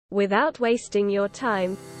Without wasting your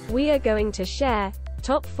time, we are going to share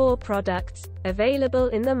top 4 products available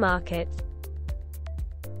in the market.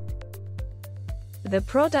 The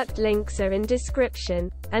product links are in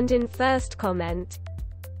description and in first comment.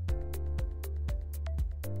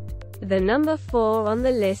 The number 4 on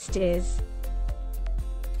the list is: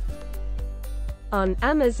 on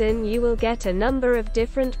Amazon you will get a number of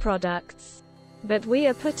different products, but we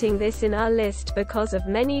are putting this in our list because of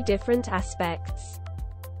many different aspects.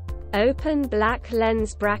 Open black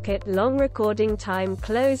lens bracket, long recording time,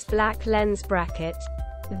 close black lens bracket.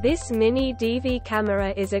 This mini DV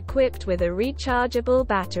camera is equipped with a rechargeable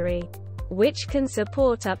battery, which can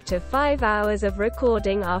support up to 5 hours of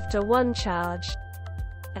recording after one charge.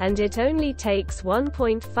 And it only takes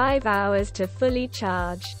 1.5 hours to fully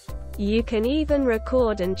charge. You can even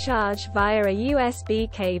record and charge via a USB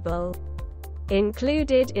cable.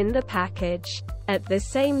 Included in the package. At the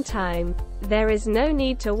same time, there is no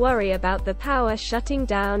need to worry about the power shutting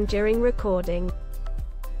down during recording.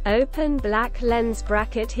 Open black lens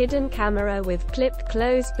bracket, hidden camera with clipped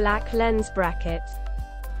close black lens bracket.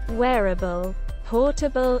 Wearable,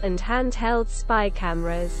 portable and handheld spy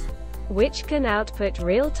cameras, which can output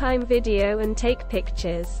real-time video and take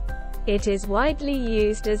pictures. It is widely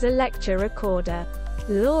used as a lecture recorder,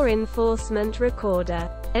 law enforcement recorder,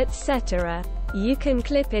 etc. You can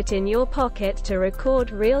clip it in your pocket to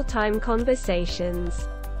record real-time conversations.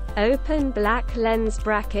 Open black lens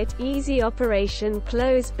bracket, easy operation,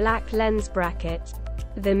 close black lens bracket.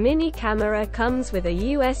 The mini camera comes with a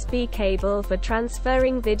USB cable for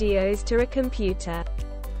transferring videos to a computer,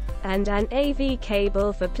 and an AV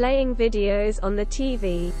cable for playing videos on the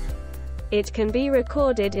TV. It can be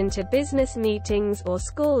recorded into business meetings or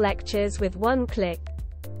school lectures with one click.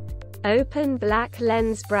 Open black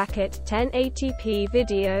lens bracket, 1080p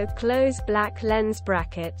video, close black lens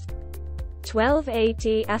bracket.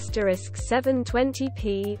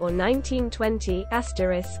 1280*720p or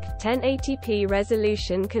 1920*1080p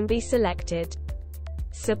resolution can be selected.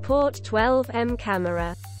 Support 12mm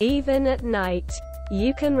camera. Even at night,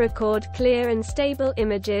 you can record clear and stable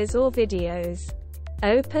images or videos.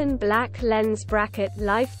 Open black lens bracket,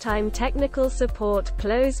 lifetime technical support,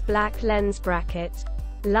 close black lens bracket.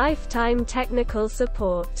 Lifetime technical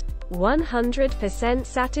support. 100%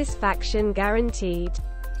 satisfaction guaranteed.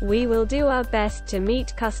 We will do our best to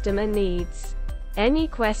meet customer needs. Any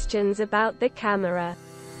questions about the camera?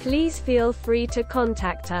 Please feel free to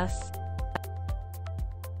contact us.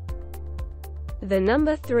 The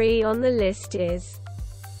number 3 on the list is: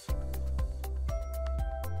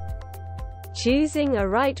 choosing a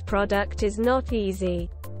right product is not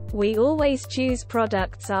easy. We always choose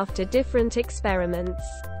products after different experiments.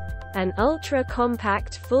 An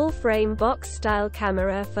ultra-compact full-frame box-style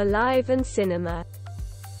camera for live and cinema.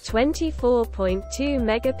 24.2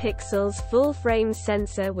 megapixels full-frame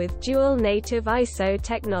sensor with dual native ISO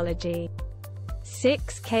technology.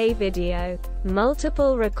 6K video.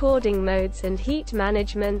 Multiple recording modes and heat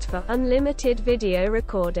management for unlimited video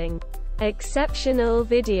recording. Exceptional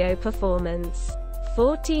video performance.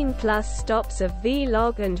 14+ stops of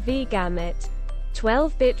Vlog and vGamut.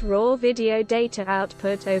 12-bit raw video data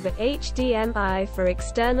output over HDMI for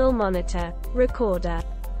external monitor, recorder.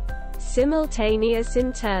 Simultaneous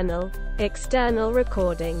internal, external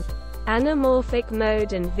recording. Anamorphic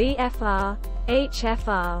mode and VFR,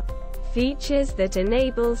 HFR. Features that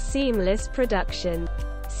enable seamless production.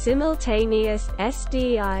 Simultaneous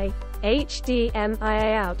SDI,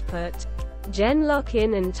 HDMI output. Genlock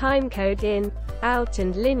in and timecode in, out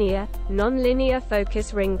and linear, non-linear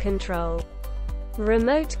focus ring control.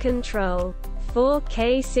 Remote control.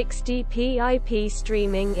 4K 60p IP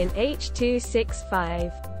streaming in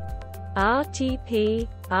H.265. RTP,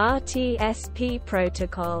 RTSP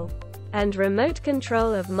protocol. And remote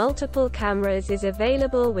control of multiple cameras is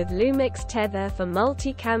available with Lumix Tether for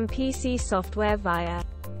multicam PC software via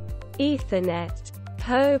Ethernet.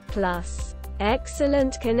 PO+.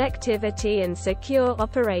 Excellent connectivity and secure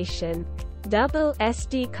operation. Double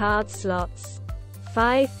SD card slots.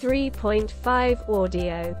 PHY 3.5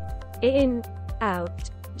 audio. In, out.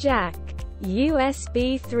 Jack.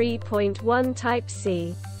 USB 3.1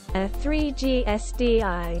 Type-C. A 3G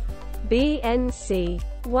SDI. BNC.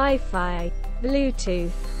 Wi-Fi.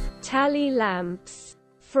 Bluetooth. Tally lamps.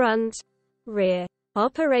 Front. Rear.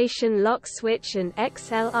 Operation lock switch and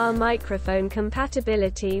XLR microphone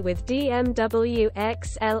compatibility with DMW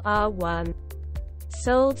XLR1.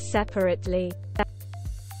 Sold separately.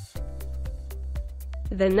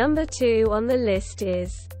 The number 2 on the list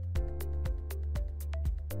is: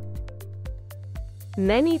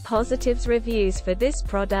 many positives reviews for this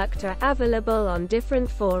product are available on different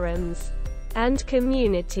forums. and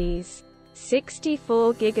communities.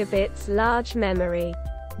 64 gigabits large memory.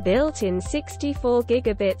 Built-in 64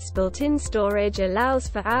 gigabits built-in storage allows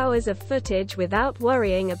for hours of footage without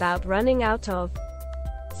worrying about running out of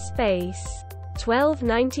space.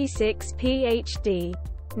 1296p HD.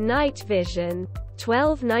 Night vision.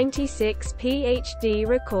 1296p HD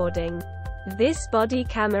recording. This body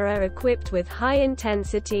camera equipped with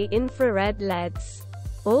high-intensity infrared LEDs.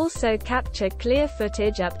 Also capture clear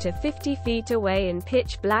footage up to 50 feet away in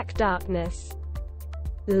pitch-black darkness.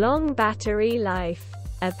 Long battery life.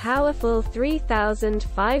 A powerful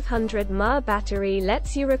 3500 mAh battery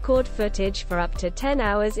lets you record footage for up to 10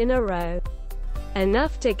 hours in a row.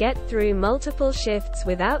 Enough to get through multiple shifts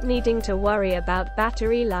without needing to worry about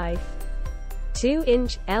battery life.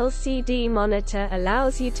 2-inch LCD monitor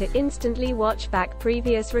allows you to instantly watch back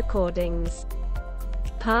previous recordings.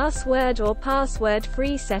 Password or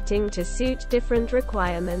password-free setting to suit different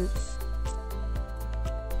requirements.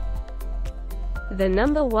 The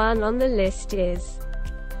number one on the list is.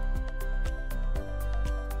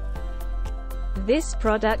 This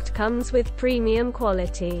product comes with premium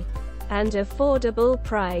quality and affordable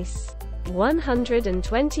price.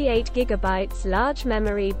 128 GB large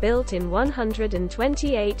memory. Built in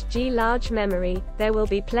 128 GB large memory, there will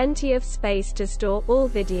be plenty of space to store all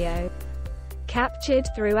video captured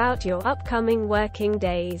throughout your upcoming working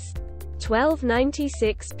days.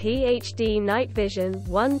 1296p HD night vision.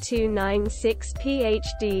 1296p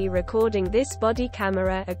HD recording. This body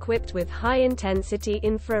camera equipped with high-intensity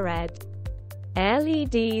infrared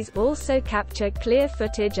LEDs also capture clear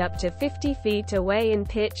footage up to 50 feet away in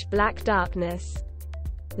pitch-black darkness.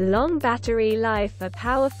 Long battery life. A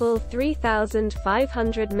powerful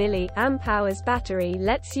 3500 mAh battery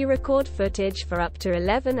lets you record footage for up to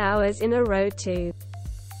 11 hours in a row.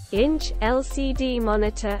 2-inch LCD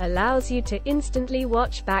monitor allows you to instantly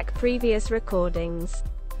watch back previous recordings.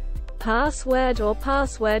 Password or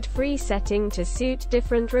password-free setting to suit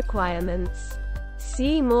different requirements.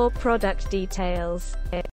 See more product details.